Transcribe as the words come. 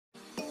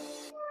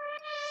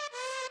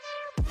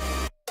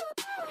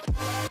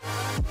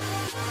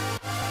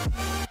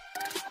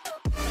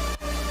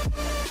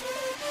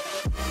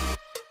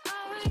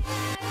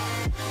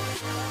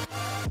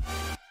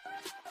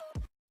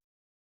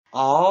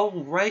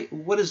Alright,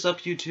 what is up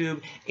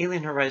YouTube?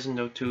 Alien Horizon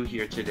Note 2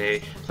 here today,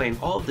 playing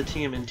all of the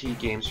TMNT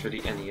games for the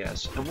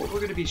NES. And what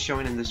we're going to be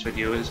showing in this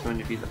video is going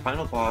to be the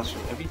final boss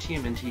from every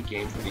TMNT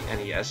game for the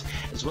NES,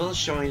 as well as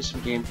showing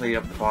some gameplay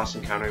of the boss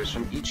encounters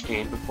from each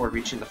game before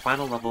reaching the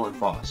final level and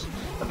boss.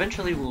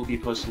 Eventually we will be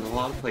posting a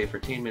long play for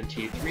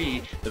TMNT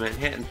 3, the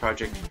Manhattan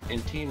Project,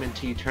 and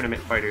TMNT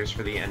Tournament Fighters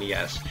for the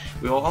NES.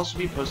 We will also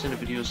be posting a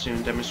video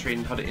soon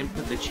demonstrating how to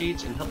input the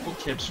cheats and helpful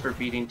tips for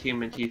beating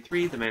TMNT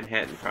 3, the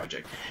Manhattan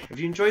Project. If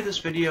you enjoyed this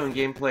video and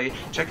gameplay,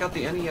 check out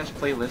the NES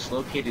playlist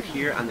located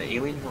here on the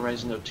Alien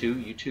Horizon Note 2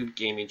 YouTube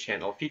gaming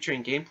channel,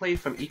 featuring gameplay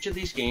from each of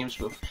these games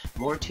with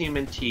more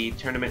TMNT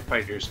Tournament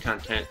Fighters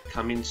content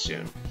coming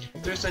soon.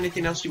 If there's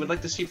anything else you would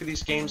like to see for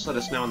these games, let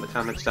us know in the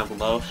comments down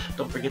below.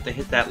 Don't forget to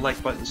hit that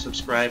like button,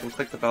 subscribe, and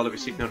click the bell to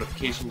receive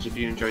notifications if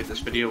you enjoyed this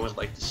video and would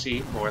like to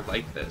see more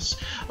like this.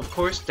 Of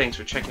course, thanks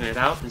for checking it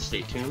out, and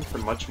stay tuned for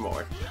much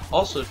more.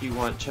 Also, if you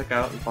want, check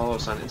out and follow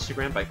us on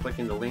Instagram by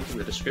clicking the link in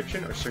the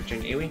description or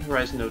searching Alien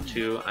Horizon Note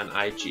 2 on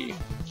IG.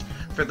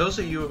 For those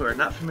of you who are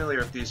not familiar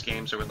with these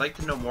games or would like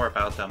to know more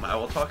about them, I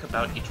will talk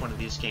about each one of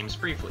these games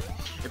briefly.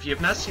 If you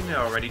have not seen it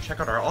already, check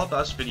out our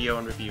all-boss video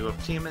and review of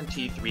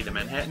TMNT 3, the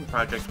Manhattan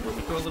Project, where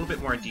we go a little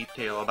bit more in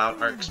detail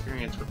about our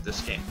experience with this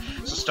game.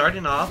 So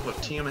starting off with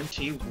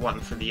TMNT 1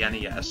 for the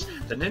NES,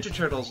 the Ninja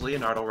Turtles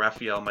Leonardo,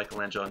 Raphael,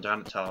 Michelangelo, and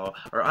Donatello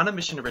are on a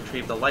mission to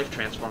retrieve the Life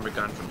Transformer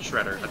gun from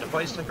Shredder, a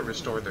device that could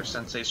restore their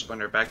Sensei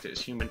Splinter back to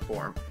his human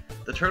form.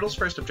 The Turtles'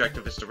 first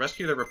objective is to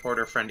rescue their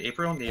reporter friend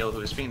April O'Neil,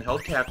 who is being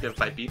held captive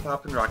by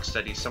Bebop and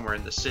Rocksteady somewhere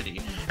in the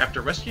city.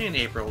 After rescuing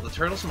April, the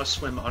Turtles must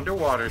swim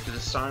underwater to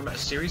disarm a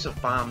series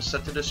of bombs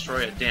set to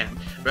destroy a dam,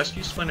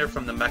 rescue Splinter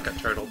from the Mecha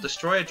Turtle,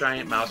 destroy a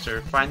giant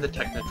mouser, find the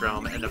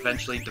Technodrome, and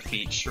eventually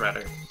defeat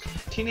Shredder.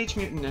 Teenage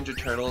Mutant Ninja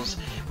Turtles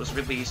was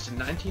released in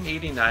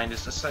 1989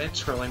 as a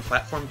side-scrolling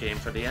platform game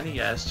for the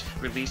NES,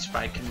 released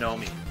by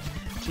Konami.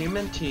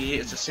 TMNT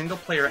is a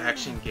single-player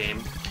action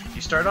game.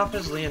 You start off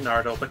as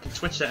Leonardo, but can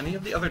switch to any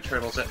of the other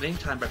turtles at any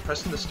time by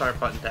pressing the start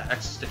button to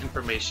access the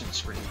information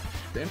screen.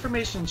 The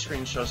information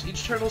screen shows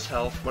each turtle's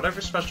health, whatever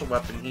special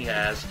weapon he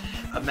has,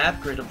 a map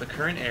grid of the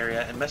current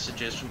area, and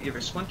messages from either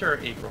Splinter or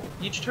April.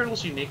 Each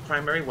turtle's unique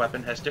primary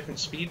weapon has different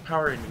speed,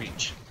 power, and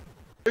reach.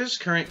 If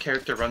the current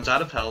character runs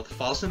out of health,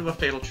 falls into a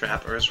fatal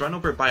trap, or is run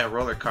over by a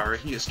roller car,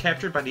 he is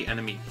captured by the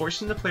enemy,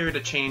 forcing the player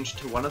to change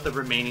to one of the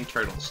remaining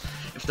turtles.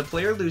 If the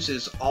player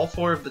loses all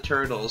 4 of the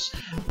turtles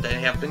that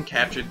have been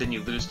captured, then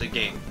you lose the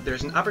game. There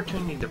is an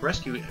opportunity to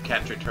rescue a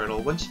captured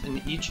turtle once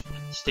in each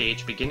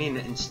stage, beginning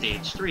in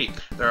Stage 3.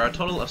 There are a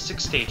total of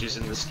 6 stages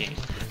in this game.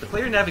 The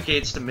player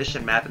navigates the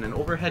mission map in an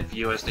overhead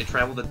view as they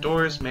travel the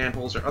doors,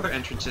 manholes, or other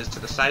entrances to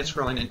the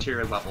side-scrolling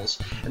interior levels.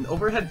 In the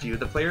overhead view,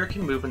 the player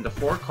can move into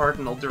 4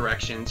 cardinal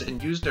directions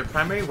and use their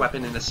primary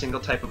weapon in a single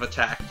type of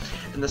attack.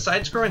 In the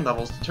side-scrolling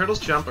levels, the turtles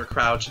jump or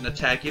crouch and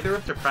attack either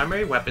of their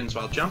primary weapons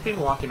while jumping,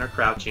 walking, or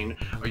crouching,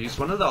 or use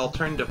one of the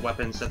alternative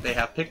weapons that they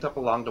have picked up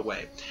along the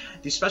way.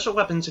 These special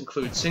weapons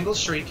include single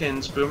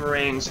shurikens,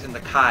 boomerangs, and the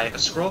Kai, a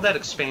scroll that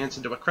expands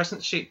into a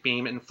crescent-shaped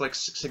beam and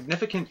inflicts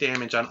significant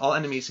damage on all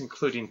enemies,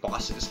 including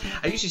bosses.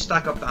 I usually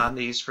stock up on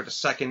these for the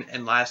second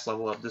and last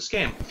level of this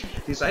game.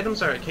 These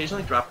items are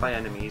occasionally dropped by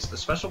enemies. The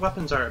special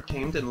weapons are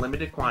obtained in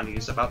limited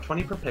quantities, about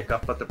 20 per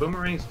pickup, but the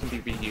boomerangs can be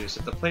reused.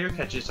 If the player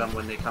catches them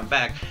when they come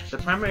back, the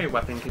primary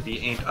weapon can be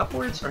aimed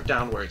upwards or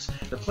downwards.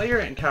 The player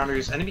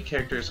encounters enemy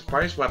characters,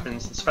 acquires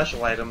weapons and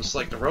special items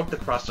like the rope to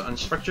cross the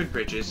unstructured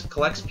bridges,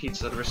 collects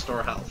pizza to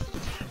restore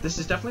health. This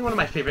is definitely one of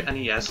my favorite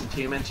NES and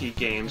TMNT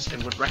games,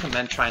 and would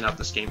recommend trying out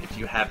this game if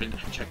you haven't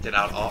checked it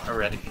out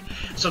already.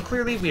 So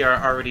clearly we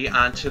are already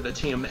on to the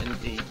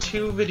TMNT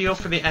 2 video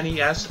for the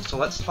NES, so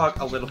let's talk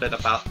a little bit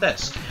about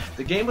this.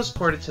 The game was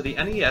ported to the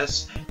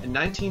NES in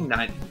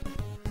 1990.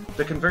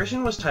 The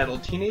conversion was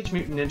titled Teenage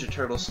Mutant Ninja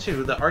Turtles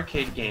 2, the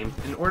arcade game,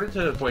 in order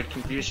to avoid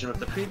confusion with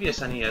the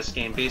previous NES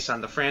game based on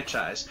the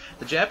franchise.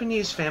 The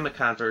Japanese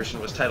Famicom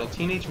version was titled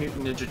Teenage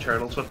Mutant Ninja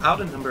Turtles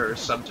without a number or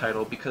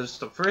subtitle because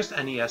the first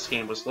NES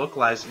game was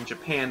localized in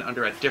Japan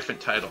under a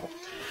different title.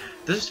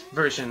 This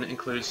version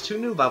includes 2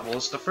 new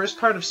levels, the first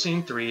part of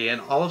Scene 3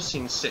 and all of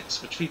Scene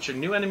 6, which feature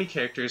new enemy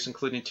characters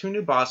including 2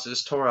 new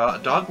bosses, Tora,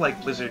 a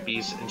dog-like lizard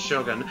beast, and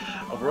Shogun,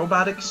 a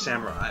robotic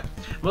samurai.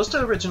 Most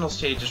of the original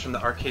stages from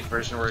the arcade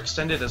version were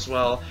extended, as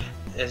well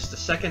as the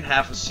second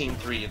half of Scene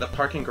 3, the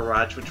parking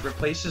garage, which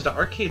replaces the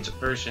arcade's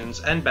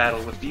version's end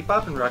battle with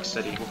Bebop and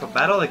Rocksteady with a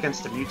battle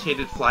against the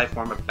mutated fly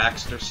form of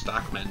Baxter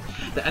Stockman.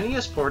 The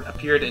NES port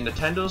appeared in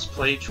Nintendo's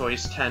Play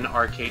Choice 10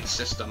 arcade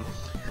system.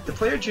 The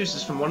player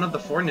chooses from one of the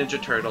 4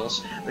 Ninja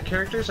Turtles. The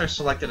characters are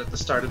selected at the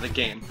start of the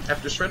game.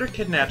 After Shredder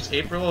kidnaps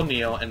April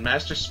O'Neil and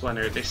Master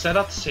Splinter, they set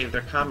out to save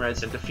their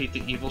comrades and defeat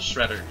the evil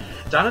Shredder.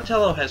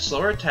 Donatello has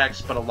slower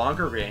attacks but a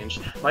longer range,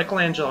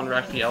 Michelangelo and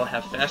Raphael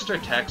have faster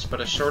attacks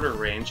but a shorter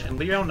range, and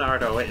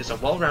Leonardo is a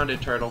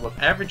well-rounded turtle with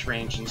average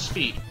range and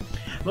speed.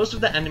 Most of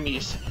the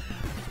enemies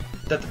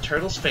that the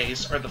turtles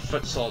face are the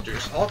foot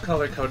soldiers, all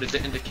color-coded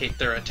to indicate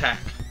their attack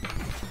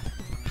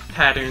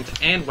patterns,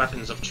 and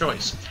weapons of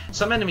choice.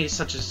 Some enemies,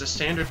 such as the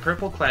standard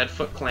purple-clad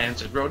Foot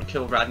Clans and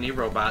Roadkill Rodney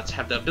robots,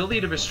 have the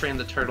ability to restrain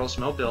the turtles'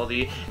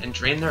 mobility and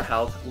drain their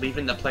health,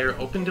 leaving the player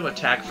open to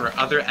attack for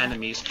other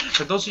enemies.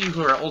 For those of you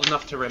who are old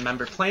enough to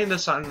remember playing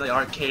this on the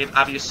arcade,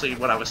 obviously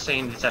what I was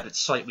saying is that it's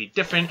slightly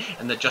different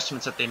and the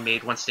adjustments that they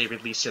made once they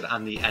released it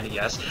on the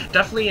NES.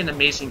 Definitely an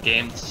amazing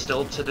game.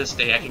 Still to this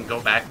day I can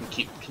go back and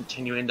keep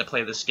continuing to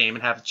play this game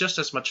and have just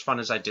as much fun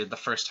as I did the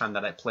first time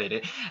that I played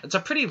it. It's a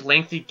pretty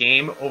lengthy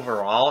game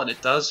overall, and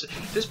it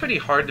is pretty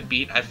hard to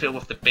beat, I feel,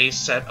 with the base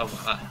set of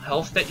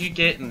health that you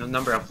get and the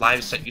number of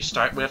lives that you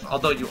start with,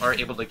 although you are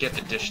able to get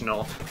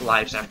additional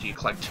lives after you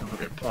collect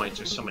 200 points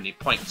or so many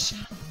points.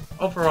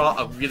 Overall,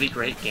 a really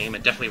great game,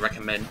 and definitely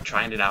recommend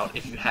trying it out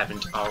if you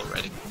haven't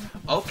already.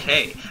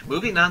 Okay,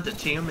 moving on to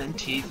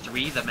TMNT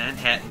 3, The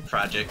Manhattan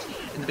Project.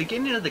 In the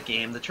beginning of the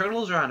game, the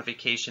Turtles are on a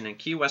vacation in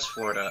Key West,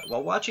 Florida.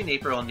 While watching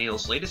April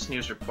O'Neil's latest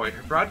news report,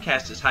 her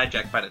broadcast is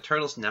hijacked by the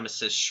Turtles'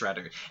 nemesis,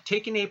 Shredder.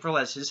 Taking April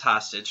as his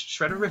hostage,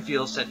 Shredder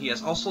reveals that he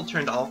has also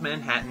turned all of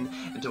Manhattan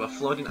into a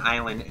floating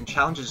island and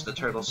challenges the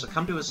Turtles to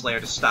come to his lair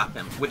to stop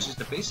him, which is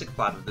the basic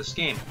plot of this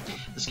game.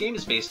 This game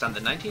is based on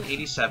the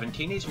 1987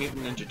 Teenage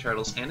Mutant Ninja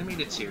Turtles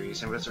animated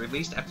series and was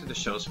released after the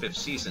show's 5th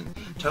season.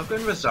 Toka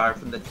and Razar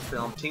from the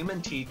film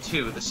TMNT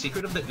 2, The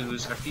Secret of the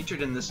Ooze, are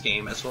featured in this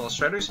game, as well as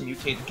Shredder's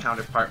mutated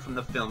counterpart from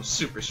the film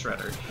Super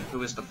Shredder,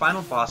 who is the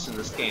final boss in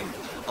this game.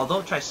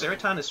 Although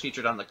Triceraton is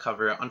featured on the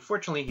cover,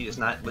 unfortunately he is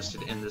not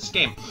listed in this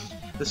game.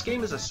 This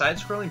game is a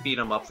side-scrolling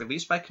beat-em-up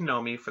released by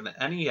Konami for the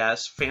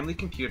NES, Family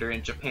Computer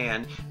in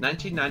Japan,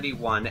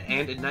 1991,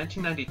 and in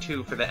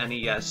 1992 for the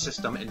NES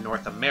system in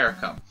North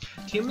America.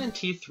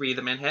 TMNT 3,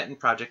 The Manhattan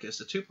Project, is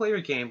a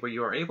 2-player game where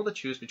you are able to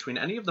choose between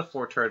any of the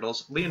 4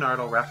 turtles,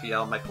 Leonardo,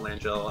 Raphael,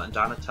 Michelangelo, and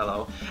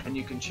Donatello, and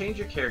you can change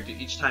your character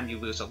each time you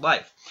lose a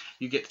life.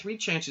 You get 3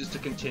 chances to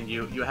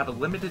continue. You have a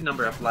limited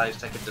number of lives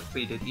that get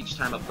depleted each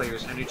time a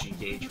player's energy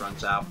gauge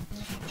runs out.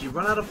 If you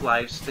run out of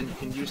lives, then you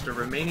can use the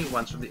remaining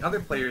ones from the other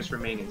player's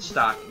remaining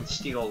stock and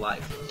steal a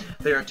life.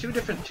 There are 2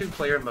 different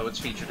 2-player modes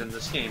featured in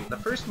this game. The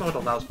first mode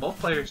allows both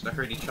players to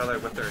hurt each other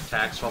with their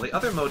attacks, while the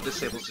other mode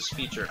disables this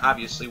feature.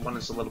 Obviously, one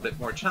is a little bit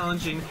more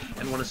challenging,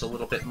 and one is a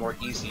little bit more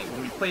easy.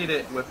 When we played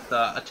it with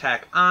the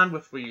attack on,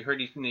 with where you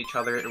hurting each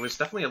other, it was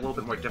definitely a little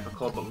bit more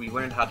difficult, but we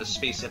learned how to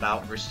space it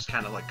out versus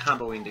kind of like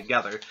comboing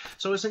together.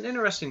 So it's an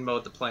interesting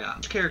mode to play on.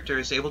 Each character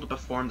is able to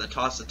perform the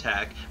toss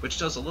attack, which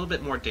does a little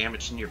bit more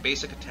damage than your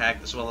basic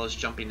attack, as well as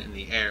jumping in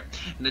the air.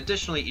 And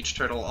additionally, each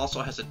turtle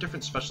also has a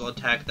different special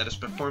attack that is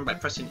performed by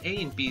pressing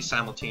A and B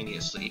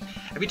simultaneously.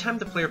 Every time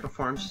the player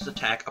performs this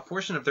attack, a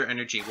portion of their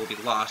energy will be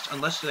lost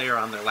unless they are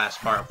on their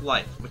last bar of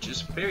life, which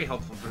is very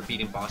helpful for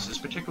beating bosses,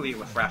 particularly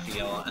with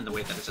Raphael and the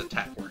way that his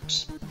attack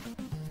works.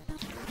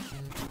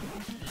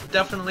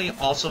 Definitely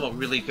also a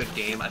really good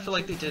game. I feel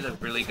like they did a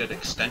really good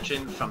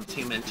extension from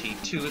TMNT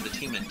 2 to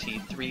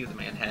TMNT 3, The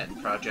Manhattan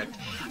Project.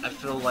 I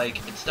feel like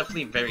it's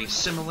definitely very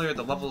similar.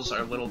 The levels are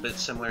a little bit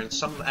similar in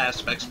some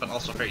aspects, but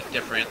also very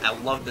different. I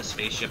love the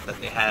spaceship that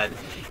they had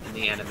in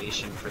the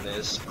animation for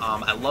this.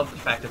 I love the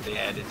fact that they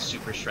added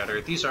Super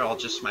Shredder. These are all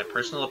just my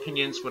personal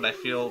opinions, what I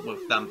feel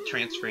with them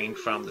transferring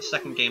from the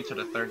second game to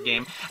the third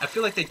game. I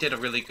feel like they did a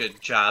really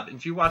good job.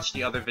 If you watch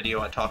the other video,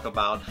 I talk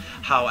about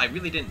how I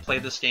really didn't play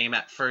this game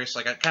at first.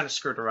 Like, I kind of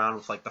screwed around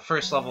with like the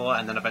first level,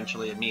 and then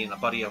eventually me and a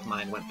buddy of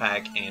mine went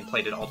back and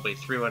played it all the way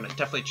through, and it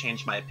definitely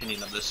changed my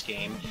opinion of this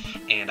game.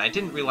 And I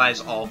didn't realize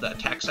all the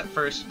attacks at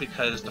first,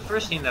 because the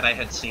first thing that I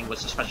had seen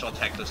was the special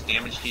attack does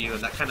damage to you,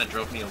 and that kind of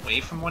drove me away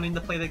from wanting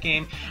to play the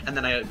game. And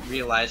then I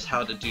realized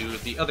how to do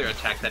the other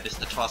attack, that is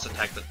the toss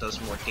attack, that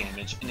does more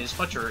damage, and is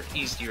much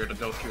easier to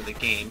go through the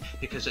game,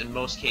 because in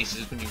most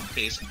cases when you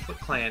face a Foot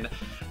Clan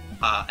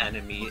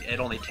enemy, it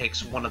only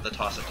takes one of the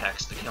toss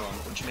attacks to kill him,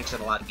 which makes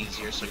it a lot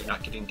easier, so you're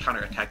not getting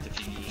counterattacked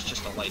if you use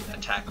just a light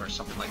attack or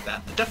something like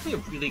that. But definitely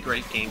a really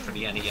great game for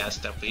the NES.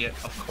 Definitely,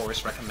 of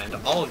course, recommend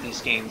all of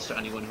these games to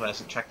anyone who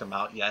hasn't checked them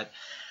out yet.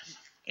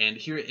 And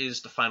here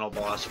is the final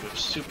boss with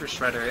Super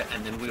Shredder,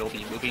 and then we will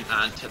be moving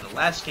on to the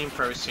last game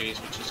for our series,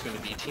 which is going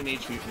to be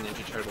Teenage Mutant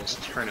Ninja Turtles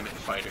Tournament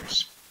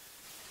Fighters.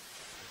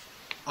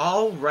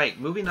 Alright,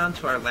 moving on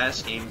to our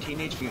last game,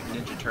 Teenage Mutant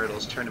Ninja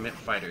Turtles Tournament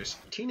Fighters.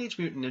 Teenage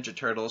Mutant Ninja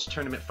Turtles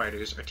Tournament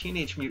Fighters, or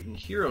Teenage Mutant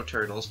Hero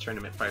Turtles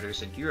Tournament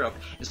Fighters in Europe,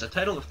 is the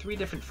title of 3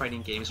 different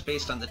fighting games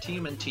based on the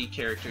TMNT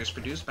characters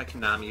produced by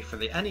Konami for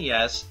the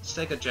NES,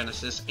 Sega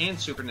Genesis, and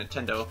Super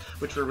Nintendo,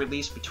 which were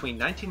released between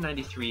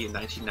 1993 and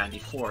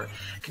 1994.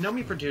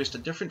 Konami produced a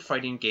different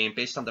fighting game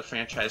based on the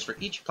franchise for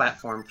each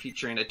platform,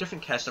 featuring a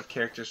different cast of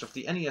characters, with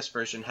the NES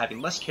version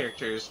having less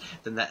characters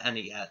than the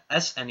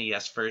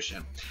SNES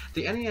version.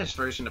 The NES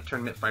version of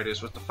Tournament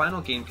Fighters was the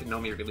final game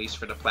Konami released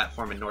for the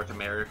platform in North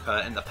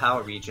America and the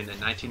PAL region in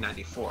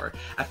 1994.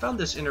 I found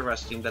this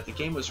interesting that the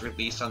game was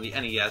released on the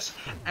NES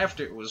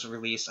after it was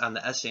released on the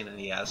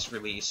SNES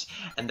release,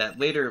 and that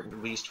later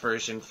released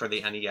version for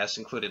the NES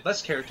included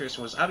less characters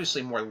and was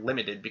obviously more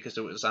limited because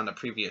it was on the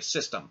previous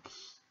system.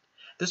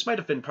 This might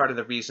have been part of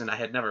the reason I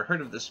had never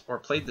heard of this or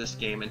played this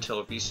game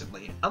until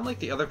recently. Unlike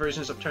the other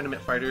versions of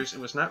Tournament Fighters, it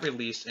was not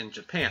released in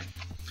Japan.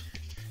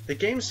 The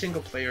game's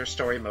single-player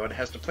story mode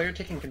has the player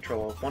taking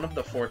control of one of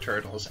the 4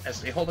 turtles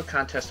as they hold a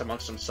contest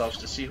amongst themselves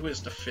to see who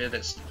is the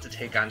fittest to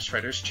take on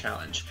Shredder's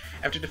challenge.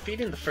 After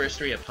defeating the first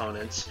 3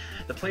 opponents,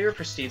 the player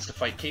proceeds to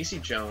fight Casey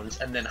Jones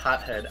and then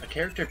Hothead, a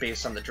character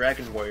based on the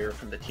Dragon Warrior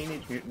from the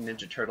Teenage Mutant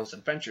Ninja Turtles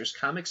Adventures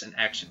comics and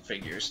action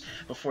figures,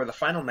 before the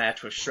final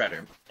match with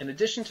Shredder. In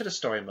addition to the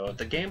story mode,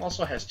 the game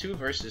also has 2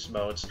 versus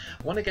modes,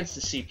 one against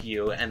the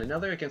CPU and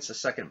another against the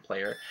second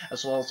player,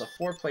 as well as a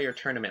 4-player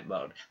tournament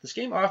mode. This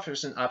game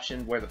offers an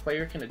option where the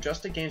player can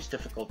adjust the game's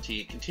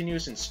difficulty,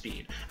 continues, and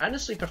speed. I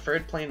honestly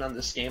preferred playing on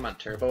this game on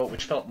Turbo,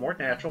 which felt more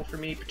natural for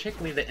me,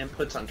 particularly the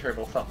inputs on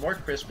Turbo felt more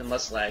crisp and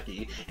less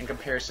laggy in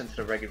comparison to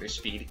the regular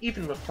speed,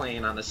 even with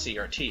playing on the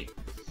CRT.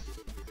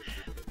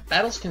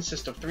 Battles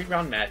consist of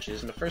 3-round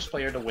matches, and the first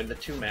player to win the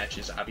 2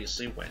 matches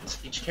obviously wins.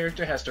 Each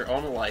character has their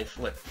own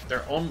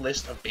their own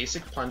list of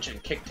basic punch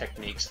and kick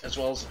techniques, as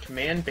well as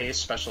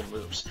command-based special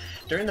moves.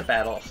 During the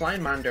battle, a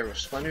flying monitor with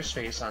Splinter's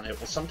face on it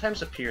will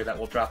sometimes appear that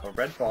will drop a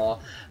red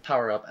ball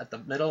power-up at the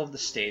middle of the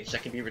stage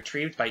that can be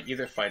retrieved by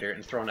either fighter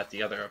and thrown at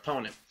the other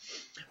opponent.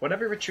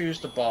 Whatever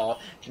retrieves the ball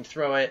can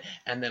throw it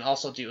and then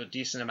also do a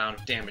decent amount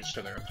of damage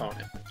to their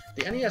opponent.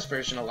 The NES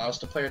version allows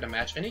the player to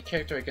match any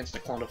character against a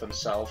clone of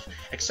himself,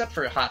 except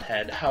for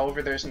Hothead.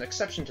 However, there's an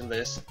exception to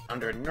this.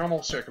 Under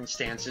normal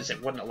circumstances,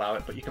 it wouldn't allow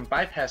it, but you can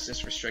bypass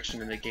this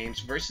restriction in the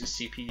game's versus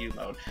CPU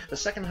mode. The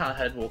second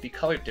Hothead will be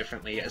colored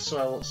differently, as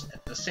well as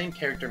the same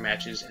character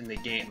matches in the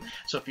game.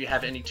 So if you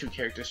have any 2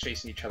 characters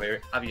facing each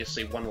other,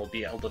 obviously one will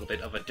be a little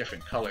bit of a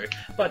different color.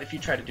 But if you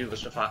try to do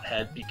this with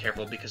Hothead, be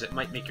careful because it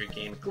might make your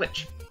game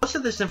glitch. Most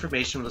of this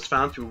information was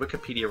found through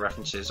Wikipedia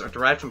references or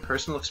derived from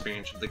personal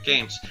experience with the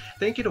games.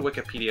 Thank you to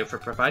Wikipedia for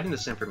providing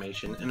this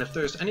information, and if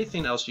there's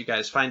anything else you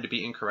guys find to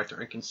be incorrect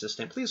or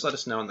inconsistent, please let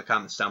us know in the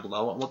comments down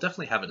below, and we'll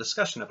definitely have a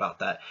discussion about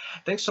that.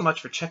 Thanks so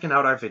much for checking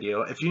out our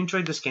video. If you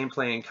enjoyed this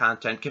gameplay and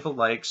content, give a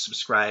like,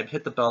 subscribe,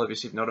 hit the bell to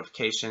receive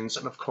notifications,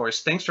 and of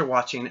course, thanks for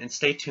watching, and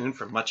stay tuned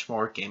for much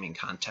more gaming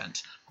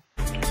content.